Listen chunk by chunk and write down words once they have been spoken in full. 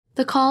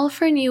The Call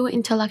for a New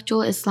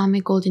Intellectual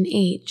Islamic Golden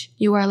Age.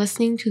 You are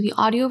listening to the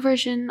audio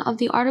version of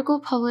the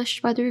article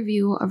published by the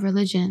Review of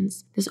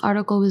Religions. This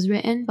article was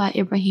written by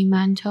Ibrahim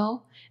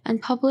Manto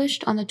and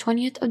published on the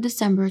 20th of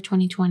December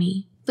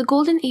 2020. The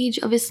Golden Age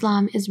of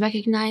Islam is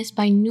recognized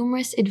by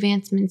numerous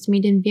advancements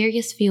made in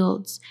various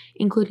fields,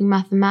 including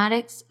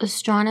mathematics,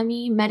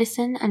 astronomy,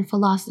 medicine, and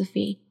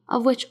philosophy,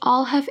 of which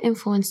all have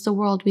influenced the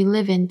world we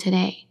live in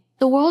today.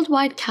 The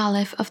Worldwide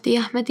Caliph of the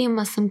Ahmadiyya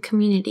Muslim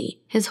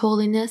Community, His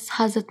Holiness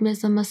Hazrat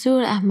Mirza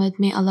Masroor Ahmad,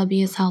 may Allah be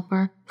his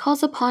helper,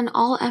 calls upon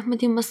all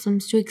Ahmadi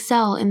Muslims to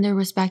excel in their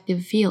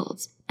respective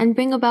fields and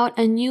bring about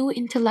a new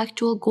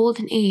intellectual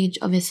golden age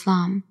of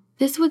Islam.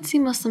 This would see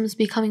Muslims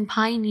becoming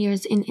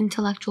pioneers in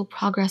intellectual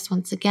progress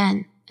once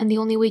again, and the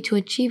only way to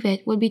achieve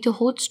it would be to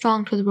hold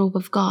strong to the robe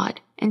of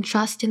God and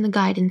trust in the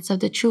guidance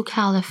of the true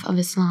Caliph of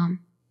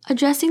Islam.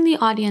 Addressing the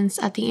audience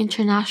at the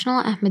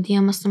International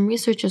Ahmadiyya Muslim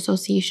Research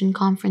Association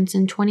conference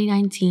in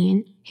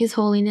 2019, His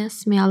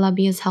Holiness, may Allah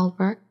be his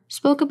helper,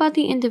 spoke about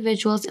the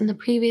individuals in the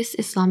previous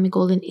Islamic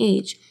Golden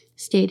Age,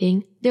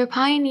 stating, "Their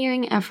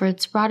pioneering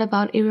efforts brought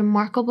about a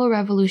remarkable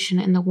revolution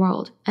in the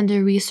world, and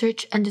their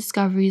research and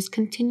discoveries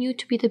continue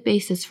to be the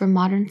basis for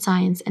modern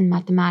science and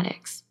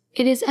mathematics."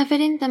 It is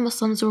evident that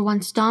Muslims were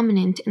once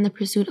dominant in the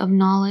pursuit of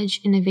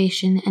knowledge,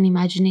 innovation, and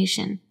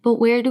imagination. But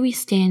where do we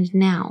stand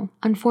now?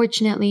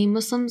 Unfortunately,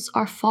 Muslims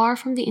are far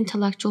from the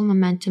intellectual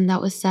momentum that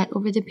was set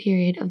over the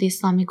period of the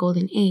Islamic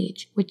Golden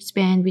Age, which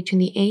spanned between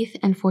the 8th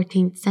and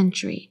 14th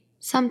century.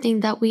 Something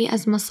that we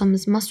as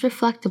Muslims must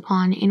reflect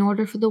upon in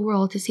order for the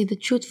world to see the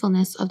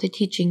truthfulness of the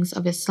teachings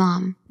of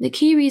Islam. The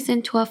key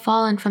reason to have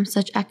fallen from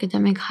such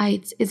academic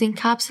heights is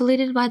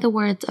encapsulated by the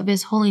words of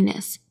His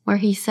Holiness, where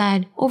he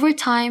said, "Over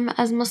time,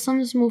 as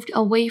Muslims moved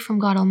away from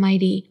God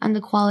Almighty and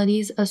the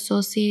qualities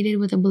associated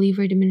with a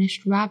believer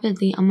diminished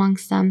rapidly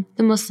amongst them,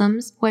 the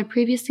Muslims, who had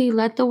previously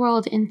led the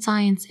world in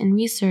science and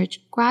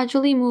research,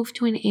 gradually moved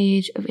to an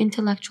age of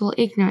intellectual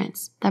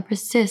ignorance that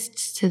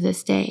persists to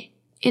this day."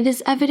 It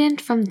is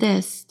evident from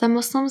this that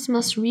Muslims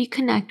must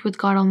reconnect with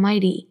God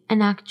Almighty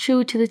and act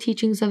true to the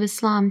teachings of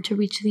Islam to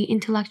reach the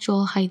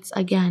intellectual heights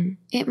again.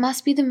 It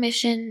must be the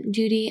mission,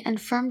 duty, and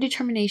firm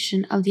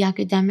determination of the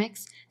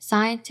academics,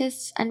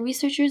 scientists, and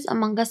researchers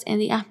among us in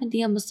the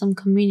Ahmadiyya Muslim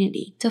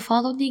community to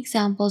follow the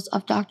examples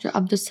of Dr.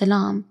 Abdul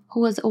Salam,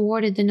 who was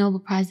awarded the Nobel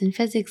Prize in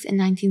Physics in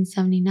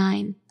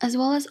 1979, as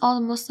well as all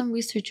the Muslim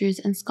researchers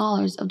and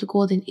scholars of the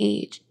Golden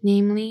Age,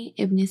 namely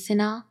Ibn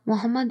Sina,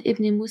 Muhammad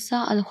ibn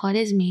Musa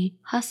al-Khwarizmi,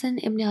 Hassan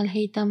ibn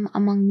al-Haytham,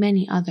 among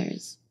many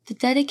others. The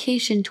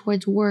dedication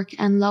towards work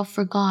and love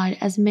for God,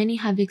 as many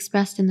have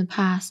expressed in the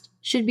past,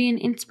 should be an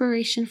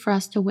inspiration for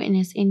us to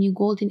witness a new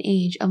golden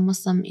age of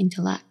Muslim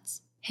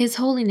intellects. His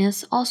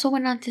Holiness also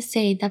went on to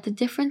say that the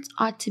difference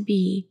ought to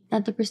be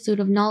that the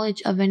pursuit of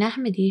knowledge of an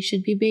Ahmadi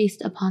should be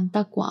based upon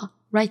taqwa,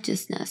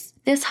 righteousness.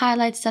 This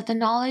highlights that the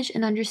knowledge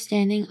and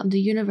understanding of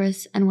the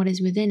universe and what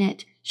is within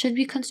it should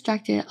be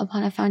constructed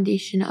upon a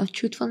foundation of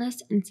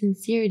truthfulness and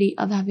sincerity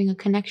of having a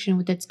connection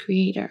with its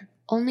creator.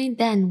 Only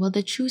then will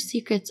the true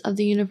secrets of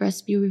the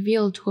universe be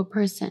revealed to a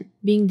person,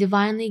 being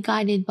divinely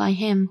guided by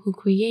him who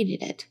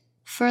created it.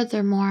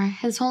 Furthermore,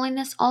 His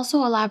Holiness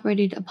also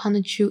elaborated upon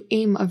the true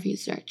aim of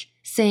research,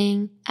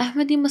 saying,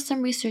 "Ahmadi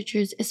Muslim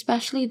researchers,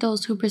 especially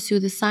those who pursue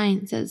the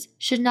sciences,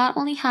 should not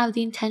only have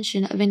the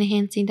intention of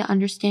enhancing the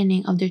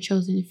understanding of their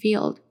chosen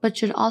field, but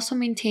should also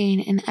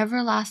maintain an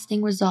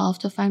everlasting resolve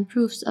to find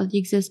proofs of the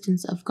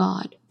existence of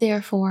God.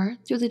 Therefore,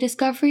 through the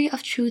discovery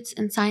of truths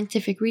in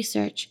scientific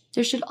research,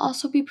 there should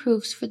also be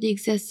proofs for the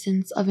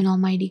existence of an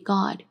Almighty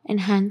God,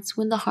 and hence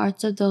win the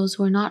hearts of those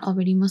who are not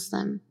already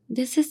Muslim."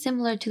 This is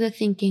similar to the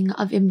thinking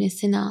of Ibn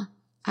Sina,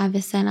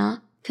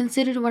 Avicenna,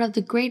 considered one of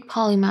the great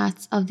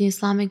polymaths of the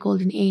Islamic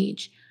Golden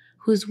Age,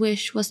 whose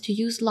wish was to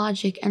use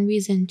logic and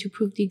reason to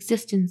prove the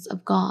existence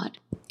of God,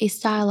 a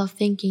style of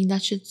thinking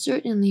that should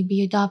certainly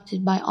be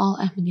adopted by all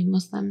Ahmadi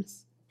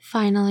Muslims.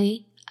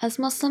 Finally, as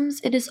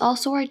Muslims, it is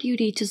also our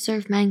duty to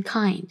serve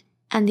mankind,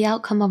 and the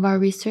outcome of our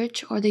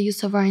research or the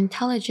use of our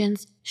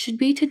intelligence should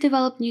be to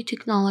develop new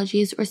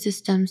technologies or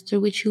systems through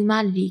which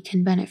humanity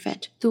can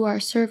benefit. Through our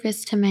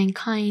service to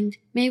mankind,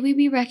 may we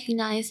be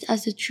recognized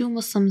as the true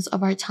Muslims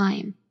of our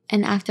time,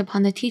 and act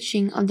upon the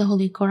teaching of the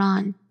Holy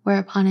Quran,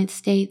 whereupon it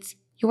states,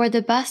 "You are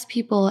the best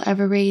people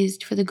ever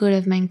raised for the good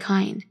of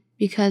mankind,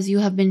 because you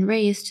have been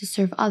raised to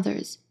serve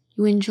others.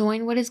 You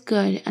enjoin what is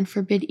good and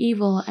forbid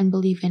evil and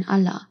believe in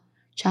Allah."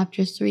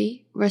 Chapter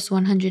 3, verse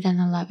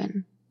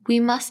 111. We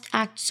must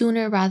act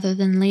sooner rather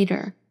than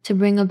later to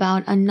bring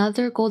about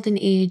another golden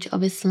age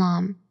of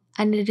Islam,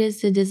 and it is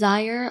the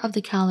desire of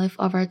the Caliph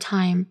of our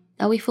time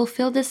that we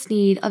fulfill this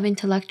need of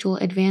intellectual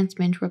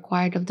advancement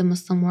required of the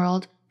Muslim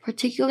world,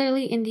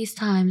 particularly in these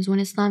times when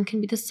Islam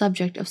can be the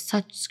subject of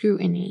such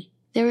scrutiny.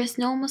 There is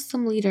no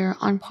Muslim leader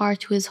on par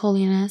to His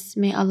Holiness,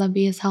 may Allah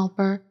be his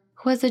helper,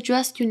 who has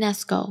addressed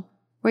UNESCO,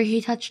 where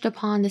he touched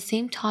upon the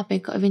same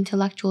topic of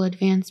intellectual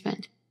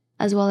advancement,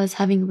 as well as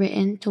having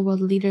written to world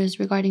leaders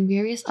regarding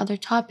various other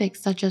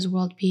topics such as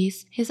world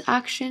peace, his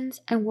actions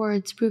and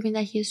words proving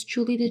that he is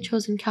truly the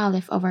chosen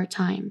Caliph of our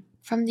time.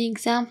 From the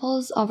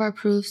examples of our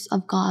proofs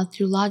of God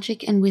through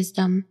logic and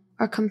wisdom,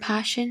 our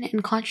compassion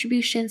and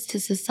contributions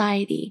to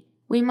society,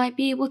 we might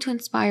be able to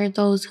inspire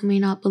those who may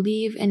not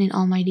believe in an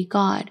Almighty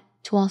God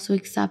to also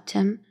accept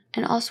Him,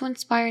 and also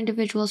inspire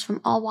individuals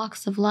from all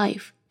walks of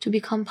life to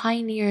become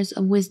pioneers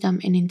of wisdom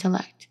and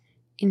intellect.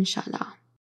 Inshallah.